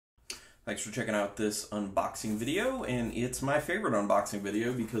Thanks for checking out this unboxing video, and it's my favorite unboxing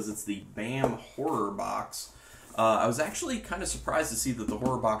video because it's the BAM horror box. I was actually kind of surprised to see that the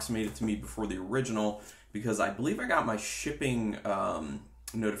horror box made it to me before the original, because I believe I got my shipping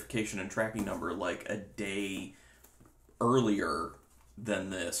notification and tracking number like a day earlier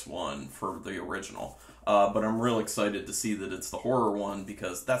than this one for the original. But I'm real excited to see that it's the horror one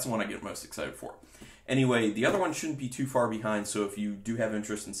because that's the one I get most excited for. Anyway, the other one shouldn't be too far behind, so if you do have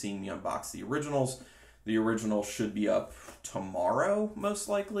interest in seeing me unbox the original should be up tomorrow, most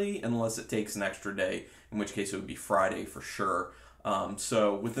likely, unless it takes an extra day, in which case it would be Friday for sure.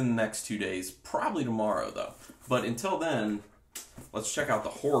 So within the next 2 days, probably tomorrow though. But until then, let's check out the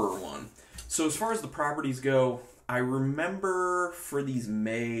horror one. So as far as the properties go, I remember for these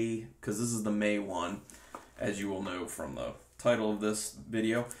May, because this is the May one, as you will know from the title of this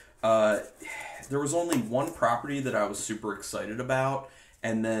video, there was only one property that I was super excited about,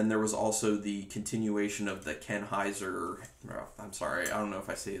 and then there was also the continuation of the Ken Heiser, I'm sorry, I don't know if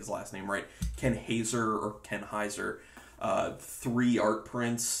I say his last name right, Ken Heiser or Ken Heiser, 3 art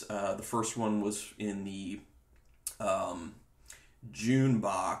prints. The first one was in the June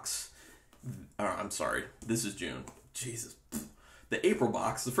box. I'm sorry, this is June. Jesus. The April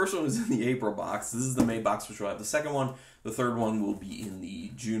box. The first one was in the April box. This is the May box, which will have the second one. The third one will be in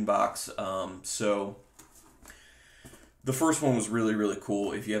the June box. So the first one was really, really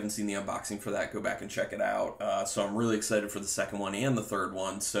cool. If you haven't seen the unboxing for that, go back and check it out. So I'm really excited for the second one and the third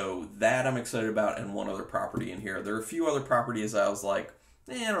one. So that I'm excited about, and one other property in here. There are a few other properties I was like,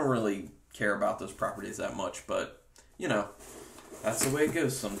 I don't really care about those properties that much, but, you know, that's the way it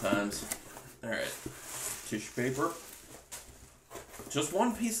goes sometimes. All right, tissue paper. Just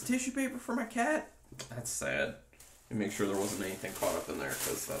one piece of tissue paper for my cat? That's sad. And make sure there wasn't anything caught up in there,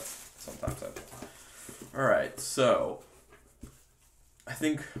 because that's sometimes happens. Alright, so I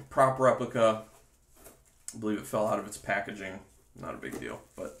think prop replica. I believe it fell out of its packaging. Not a big deal,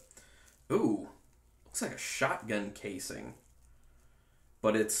 but ooh, looks like a shotgun casing.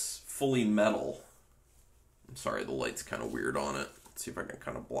 But it's fully metal. I'm sorry, the light's kind of weird on it. Let's see if I can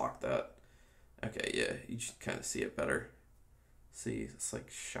kind of block that. Okay, yeah, you should kind of see it better. See, it's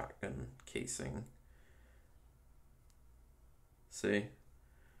like shotgun casing. See?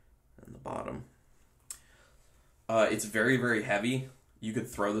 And the bottom. It's very, very heavy. You could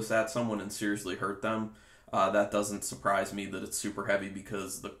throw this at someone and seriously hurt them. That doesn't surprise me that it's super heavy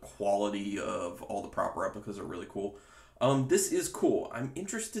because the quality of all the prop replicas are really cool. This is cool. I'm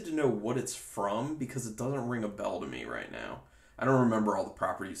interested to know what it's from because it doesn't ring a bell to me right now. I don't remember all the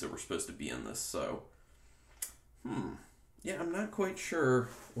properties that were supposed to be in this, so... Yeah, I'm not quite sure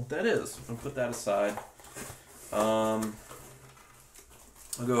what that is. I'll put that aside. I'll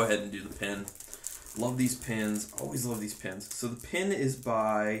go ahead and do the pin. Love these pins. Always love these pins. So the pin is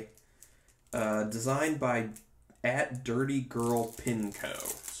by, designed by Dirty Girl Pin Co.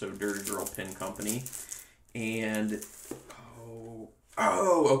 So Dirty Girl Pin Company. And,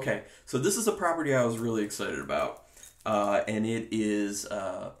 okay. So this is a property I was really excited about. And it is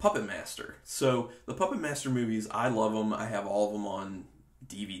Puppet Master. So the Puppet Master movies, I love them. I have all of them on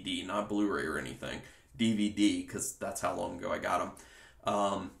DVD, not Blu-ray or anything. DVD, because that's how long ago I got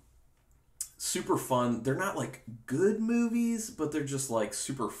them. Super fun. They're not like good movies, but they're just like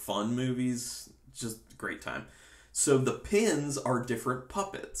super fun movies. Just great time. So the pins are different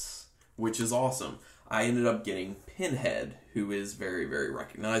puppets, which is awesome. I ended up getting Pinhead, who is very, very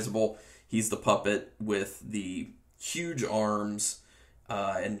recognizable. He's the puppet with the huge arms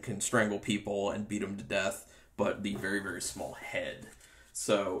and can strangle people and beat them to death, but the very, very small head.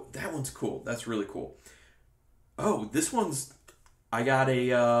 So that one's cool. That's really cool. Oh, this one's... I got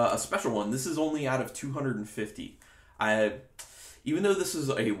a special one. This is only out of 250. Even though this is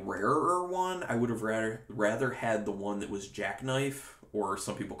a rarer one, I would have rather had the one that was Jackknife, or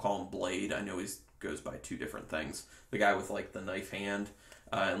some people call him Blade. I know he goes by 2 different things. The guy with like the knife hand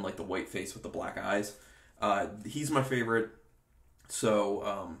and like the white face with the black eyes. He's my favorite,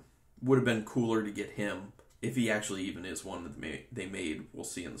 so would have been cooler to get him, if he actually even is one that they made. We'll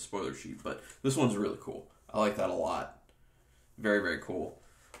see in the spoiler sheet, but this one's really cool. I like that a lot. Very, very cool.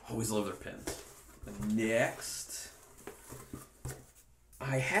 Always love their pins. Next,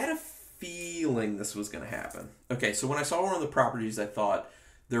 I had a feeling this was going to happen. Okay, so when I saw one of the properties, I thought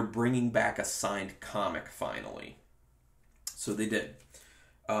they're bringing back a signed comic finally. So they did.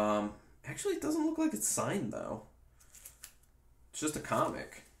 Actually, it doesn't look like it's signed, though. It's just a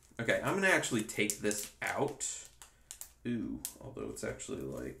comic. Okay, I'm going to actually take this out. Ooh, although it's actually,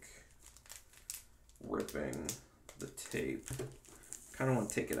 like, ripping the tape. Kind of want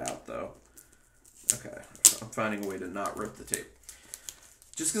to take it out, though. Okay, I'm finding a way to not rip the tape.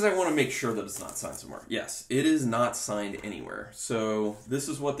 just because I want to make sure that it's not signed somewhere. Yes, it is not signed anywhere. So this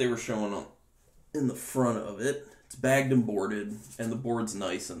is what they were showing on in the front of it. It's bagged and boarded, and the board's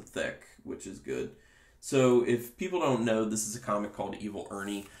nice and thick, which is good. So if people don't know, this is a comic called Evil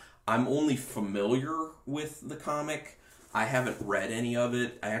Ernie. I'm only familiar with the comic. I haven't read any of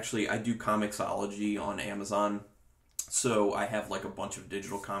it. I do Comixology on Amazon. So I have like a bunch of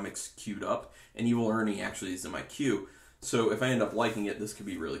digital comics queued up, and Evil Ernie actually is in my queue. So if I end up liking it, this could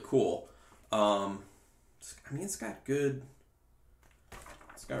be really cool. It's got good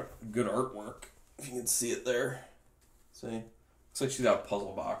artwork. If you can see it there. See? Looks like she's got a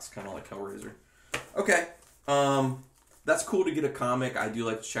puzzle box, kind of like Hellraiser. Okay. That's cool to get a comic. I do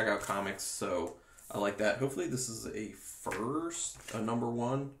like to check out comics, so I like that. Hopefully this is a number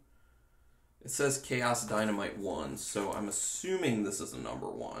 1. It says Chaos Dynamite 1, so I'm assuming this is a number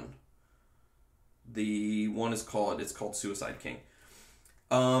 1. The one is called Suicide King.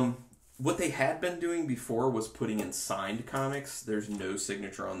 What they had been doing before was putting in signed comics. There's no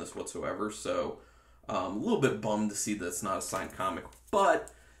signature on this whatsoever, so a little bit bummed to see that it's not a signed comic.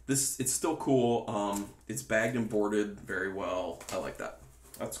 But it's still cool. It's bagged and boarded very well. I like that.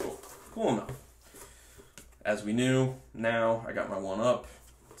 That's cool. Cool enough. As we knew, now I got my one up,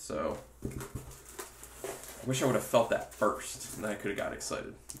 so I wish I would have felt that first, and then I could have got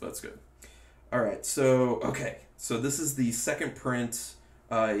excited. But that's good. Alright, so this is the second print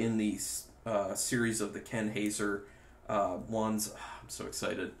in the series of the Ken Hazer ones. I'm so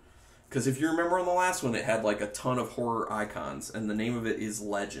excited. Because if you remember on the last one, it had like a ton of horror icons, and the name of it is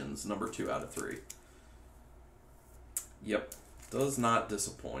Legends, number 2 out of 3. Yep. Does not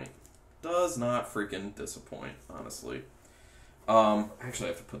disappoint. Does not freaking disappoint, honestly. Actually,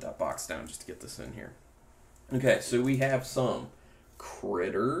 I have to put that box down just to get this in here. Okay, so we have some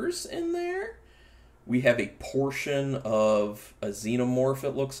critters in there. We have a portion of a xenomorph,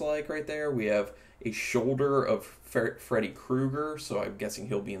 it looks like, right there. We have a shoulder of Freddy Krueger, so I'm guessing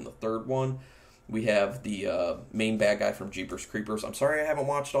he'll be in the third one. We have the main bad guy from Jeepers Creepers. I'm sorry I haven't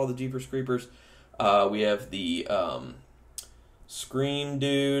watched all the Jeepers Creepers. We have the Scream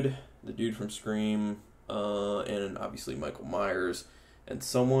dude, the dude from Scream, and obviously Michael Myers. And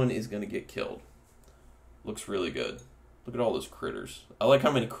someone is going to get killed. Looks really good. Look at all those critters. I like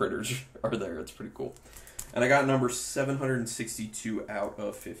how many critters are there. It's pretty cool. And I got number 762 out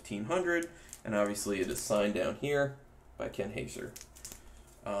of 1,500. And obviously it is signed down here by Ken Hazer.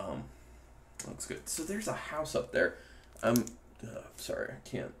 Looks good. So there's a house up there. I'm sorry, I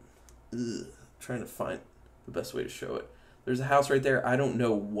can't. Trying to find the best way to show it. There's a house right there. I don't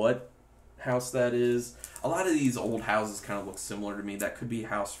know what house that is. A lot of these old houses kind of look similar to me. That could be a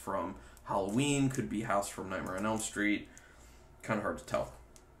house from Halloween, could be a house from Nightmare on Elm Street. Kind of hard to tell.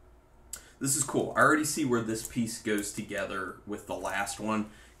 This is cool. I already see where this piece goes together with the last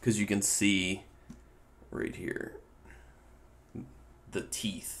one, because you can see right here the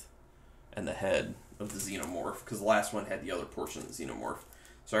teeth and the head of the xenomorph, because the last one had the other portion of the xenomorph.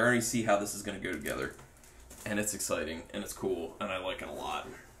 So I already see how this is going to go together, and it's exciting, and it's cool, and I like it a lot.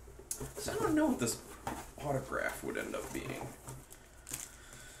 So I don't know what this autograph would end up being.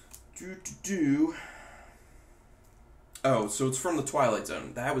 Oh, so it's from the Twilight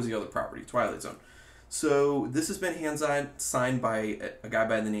Zone. That was the other property, Twilight Zone. So this has been hand-signed by a guy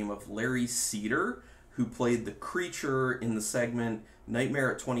by the name of Larry Cedar, who played the creature in the segment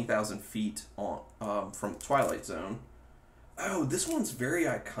Nightmare at 20,000 Feet from Twilight Zone. Oh, this one's very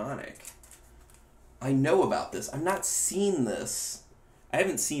iconic. I know about this. I've not seen this. I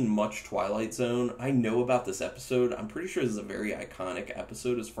haven't seen much Twilight Zone. I know about this episode. I'm pretty sure this is a very iconic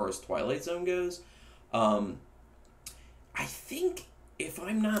episode as far as Twilight Zone goes. I think, if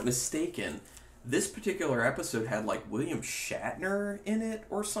I'm not mistaken, this particular episode had like William Shatner in it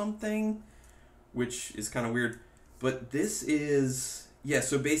or something, which is kind of weird. But this is, yeah,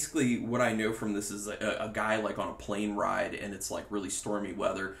 so basically what I know from this is a guy like on a plane ride, and it's like really stormy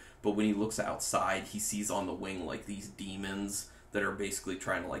weather, but when he looks outside, he sees on the wing like these demons that are basically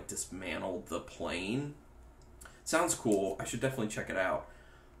trying to like dismantle the plane. Sounds cool. I should definitely check it out.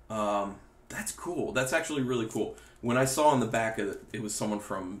 That's cool. That's actually really cool. When I saw on the back of it was someone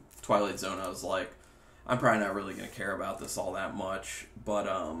from Twilight Zone, I was like, I'm probably not really going to care about this all that much. But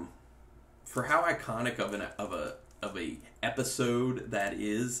for how iconic of a episode that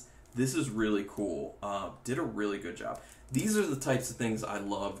is, this is really cool. Did a really good job. These are the types of things I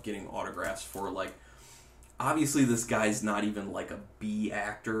love getting autographs for. Like, obviously this guy's not even like a B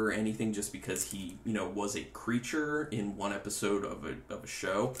actor or anything, just because he, was a creature in one episode of a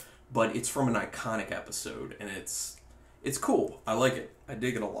show. But it's from an iconic episode, and it's cool. I like it. I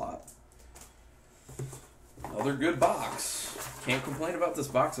dig it a lot. Another good box. Can't complain about this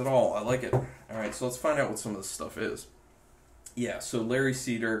box at all. I like it. Alright, so let's find out what some of this stuff is. Yeah, so Larry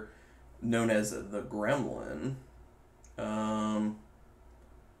Cedar, known as the Gremlin.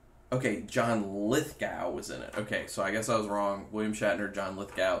 Okay, John Lithgow was in it. Okay, so I guess I was wrong. William Shatner, John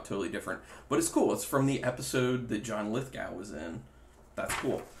Lithgow, totally different. But it's cool. It's from the episode that John Lithgow was in. That's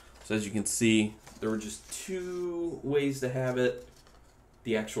cool. So as you can see, there were just 2 ways to have it.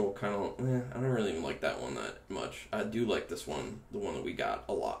 The actual kind of, I don't really even like that one that much. I do like this one, the one that we got,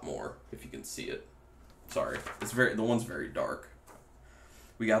 a lot more, if you can see it. Sorry. The one's very dark.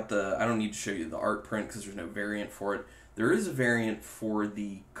 We got I don't need to show you the art print because there's no variant for it. There is a variant for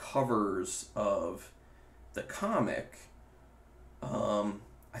the covers of the comic.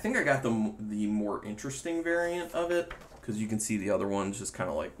 I think I got the more interesting variant of it because you can see the other one just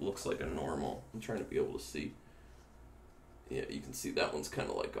kind of like looks like a normal. I'm trying to be able to see. Yeah, you can see that one's kind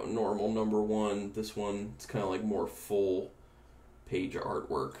of like a normal #1. This one, it's kind of like more full page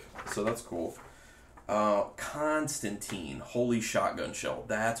artwork. So that's cool. Constantine. Holy shotgun shell.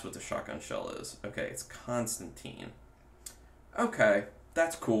 That's what the shotgun shell is. Okay, it's Constantine. Okay,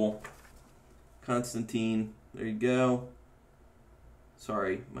 that's cool. Constantine. There you go.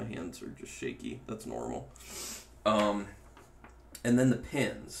 Sorry, my hands are just shaky. That's normal. And then the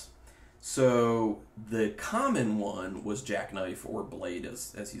pins. So the common one was Jackknife or Blade,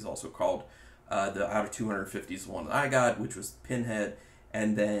 as he's also called. The out of 250 is the one that I got, which was Pinhead.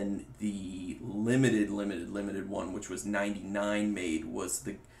 And then the limited one, which was 99 made, was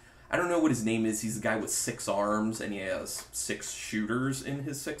I don't know what his name is. He's the guy with 6 arms, and he has 6 shooters in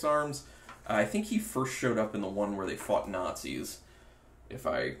his 6 arms. I think he first showed up in the one where they fought Nazis, if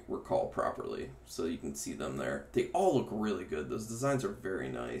I recall properly. So you can see them there. They all look really good. Those designs are very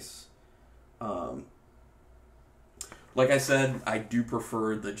nice. Like I said, I do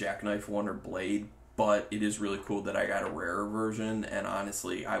prefer the Jackknife one or Blade, but it is really cool that I got a rarer version, and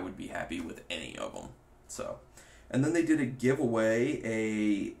honestly, I would be happy with any of them. So, and then they did a giveaway,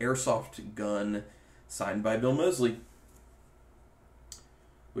 a airsoft gun signed by Bill Moseley.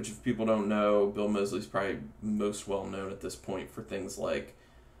 Which, if people don't know, Bill Moseley's probably most well known at this point for things like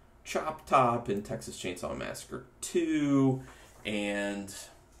Chop Top and Texas Chainsaw Massacre 2, and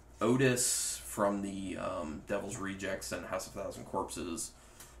Otis from the Devil's Rejects and House of a Thousand Corpses,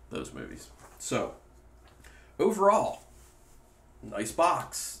 those movies. So, overall, nice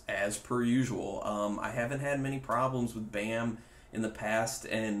box, as per usual. I haven't had many problems with BAM in the past,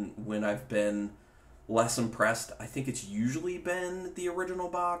 and when I've been less impressed, I think it's usually been the original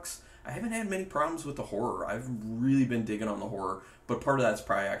box. I haven't had many problems with the horror. I've really been digging on the horror, but part of that's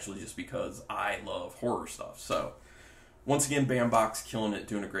probably actually just because I love horror stuff. So, once again, BAM Box killing it,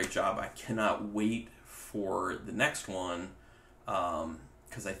 doing a great job. I cannot wait for the next one,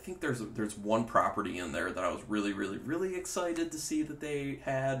 because I think there's one property in there that I was really excited to see that they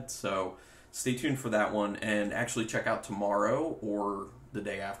had. So stay tuned for that one, and actually check out tomorrow or the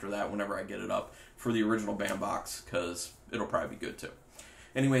day after that, whenever I get it up, for the original BAM Box, because it'll probably be good too.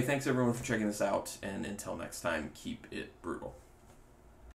 Anyway, thanks everyone for checking this out, and until next time, keep it brutal.